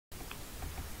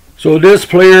So this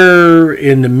player,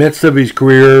 in the midst of his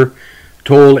career,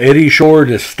 told Eddie Shore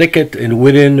to stick it, and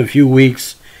within a few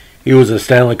weeks, he was a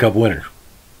Stanley Cup winner.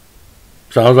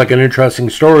 Sounds like an interesting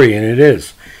story, and it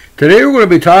is. Today we're going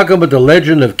to be talking about the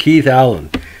legend of Keith Allen.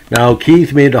 Now,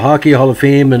 Keith made the Hockey Hall of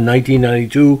Fame in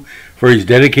 1992 for his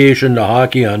dedication to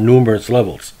hockey on numerous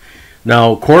levels.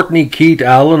 Now, Courtney Keith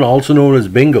Allen, also known as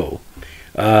Bingo,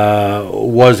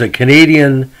 was a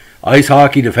Canadian ice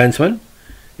hockey defenseman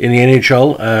in the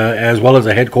NHL, as well as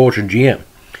a head coach and GM.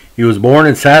 He was born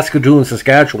in Saskatoon,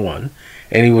 Saskatchewan,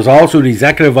 and he was also the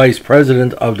executive vice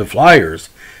president of the Flyers,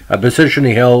 a position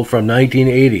he held from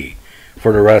 1980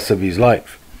 for the rest of his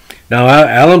life. Now,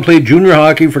 Allen played junior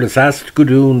hockey for the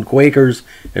Saskatoon Quakers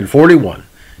in 41,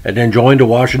 and then joined the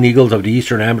Washington Eagles of the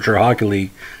Eastern Amateur Hockey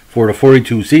League for the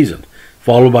 42 season,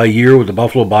 followed by a year with the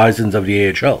Buffalo Bisons of the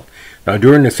AHL. Now,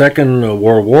 during the Second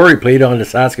World War, he played on the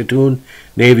Saskatoon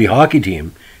Navy hockey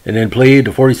team, and then played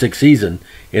the 46th season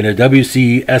in the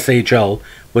WCSHL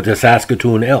with the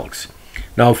Saskatoon Elks.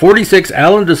 Now, 46,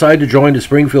 Allen decided to join the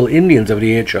Springfield Indians of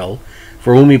the AHL,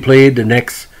 for whom he played the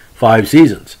next 5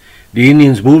 seasons. The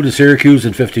Indians moved to Syracuse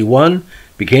in 51,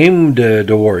 became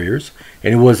the Warriors,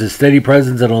 and he was a steady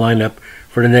presence in the lineup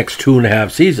for the next 2.5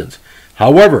 seasons.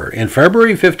 However, in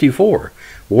February 54,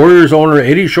 Warriors owner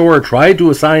Eddie Shore tried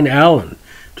to assign Allen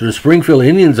to the Springfield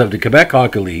Indians of the Quebec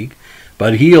Hockey League,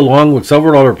 but he, along with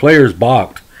several other players,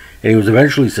 balked, and he was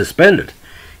eventually suspended.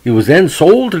 He was then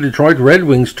sold to Detroit Red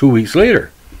Wings 2 weeks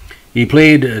later. He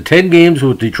played 10 games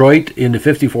with Detroit in the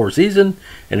 54 season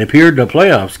and appeared in the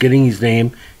playoffs, getting his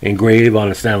name engraved on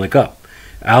a Stanley Cup.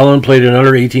 Allen played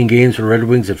another 18 games for the Red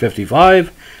Wings at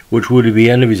 55, which would be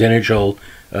the end of his NHL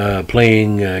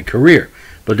playing career.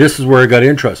 But this is where it got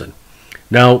interesting.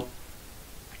 Now,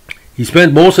 he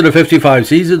spent most of the 55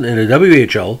 season in the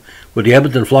WHL with the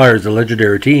Edmonton Flyers, the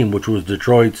legendary team, which was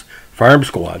Detroit's farm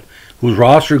squad, whose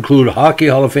roster included Hockey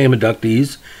Hall of Fame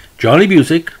inductees Johnny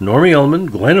Busick, Normie Ullman,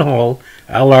 Glenn Hall,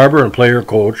 Al Arbour, and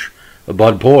player-coach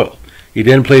Bud Poyle. He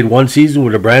then played 1 season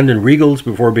with the Brandon Regals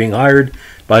before being hired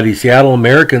by the Seattle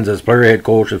Americans as player-head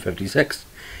coach at 56.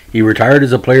 He retired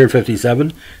as a player at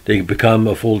 57 to become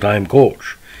a full-time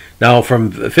coach. Now,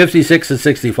 from 56 to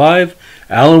 65,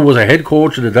 Allen was a head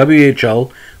coach of the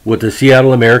WHL with the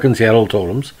Seattle American Seattle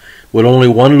Totems, with only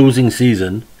 1 losing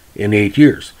season in 8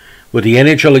 years. With the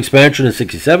NHL expansion in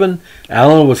 67,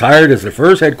 Allen was hired as the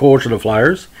first head coach of the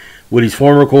Flyers, with his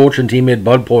former coach and teammate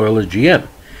Bud Poyle as GM.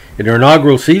 In their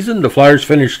inaugural season, the Flyers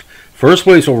finished first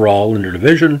place overall in their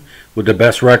division with the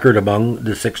best record among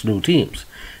the 6 new teams.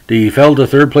 They fell to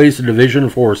 3rd place in Division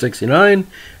 469,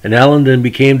 and Allen then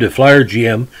became the Flyer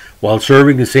GM while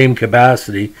serving the same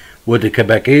capacity with the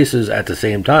Quebec Aces at the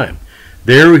same time.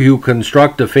 There he would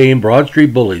construct the famed Broad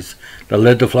Street Bullies that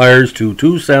led the Flyers to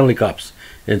 2 Stanley Cups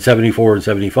in 74 and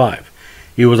 75.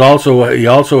 He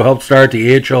also helped start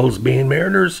the AHL's Maine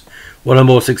Mariners, one of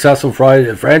the most successful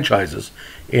franchises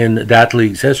in that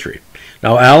league's history.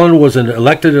 Now, Allen was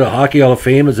elected to the Hockey Hall of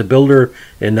Fame as a builder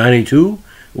in 92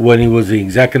 when he was the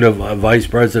executive vice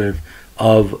president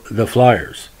of the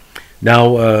Flyers.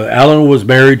 Now, Allen was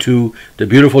married to the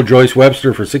beautiful Joyce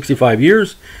Webster for 65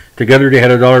 years. Together they had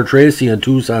a daughter, Tracy, and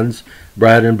 2 sons,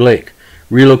 Brad and Blake.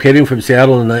 Relocating from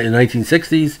Seattle in the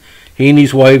 1960s, he and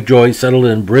his wife, Joyce, settled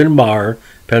in Bryn Mawr,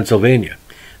 Pennsylvania.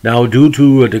 Now, due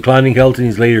to declining health in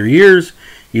his later years,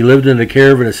 he lived in the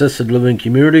care of an assisted living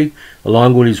community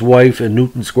along with his wife in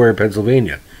Newton Square,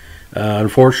 Pennsylvania.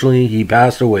 Unfortunately, he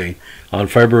passed away on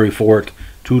February 4th,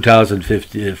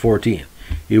 2014.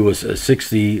 He was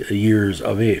 60 years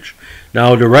of age.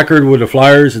 Now, the record with the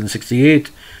Flyers in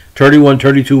 68, 31,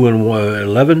 32, and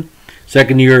 11.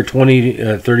 Second year,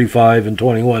 20, 35, and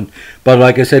 21. But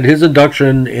like I said, his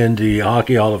induction in the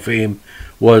Hockey Hall of Fame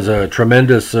was a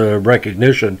tremendous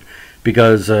recognition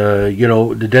because,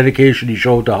 the dedication he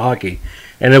showed to hockey.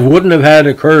 And it wouldn't have had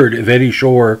occurred if Eddie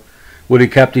Shore would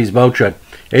have kept his mouth shut.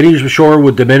 Eddie Shore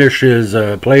would diminish his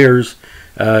players,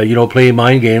 playing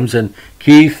mind games. And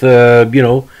Keith,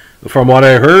 from what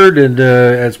I heard, and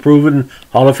as proven,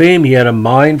 Hall of Fame, he had a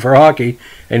mind for hockey,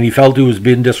 and he felt he was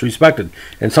being disrespected.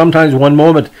 And sometimes one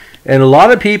moment, and a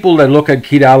lot of people that look at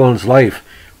Keith Allen's life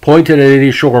pointed at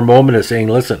Eddie Shore moment as saying,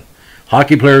 listen,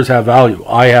 hockey players have value.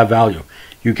 I have value.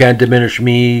 You can't diminish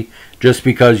me just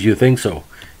because you think so.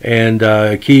 And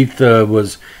Keith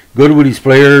was good with his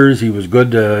players. He was good,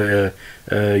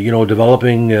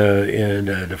 developing in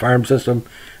the farm system.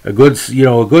 A good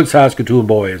Saskatoon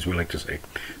boy, as we like to say.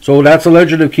 So that's the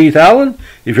legend of Keith Allen.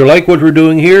 If you like what we're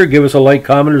doing here, give us a like,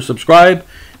 comment, or subscribe.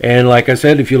 And like I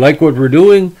said, if you like what we're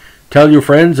doing, tell your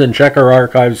friends and check our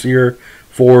archives here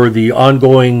for the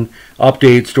ongoing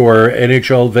updates to our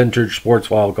NHL Vintage Sports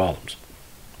File columns.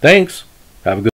 Thanks. Have a good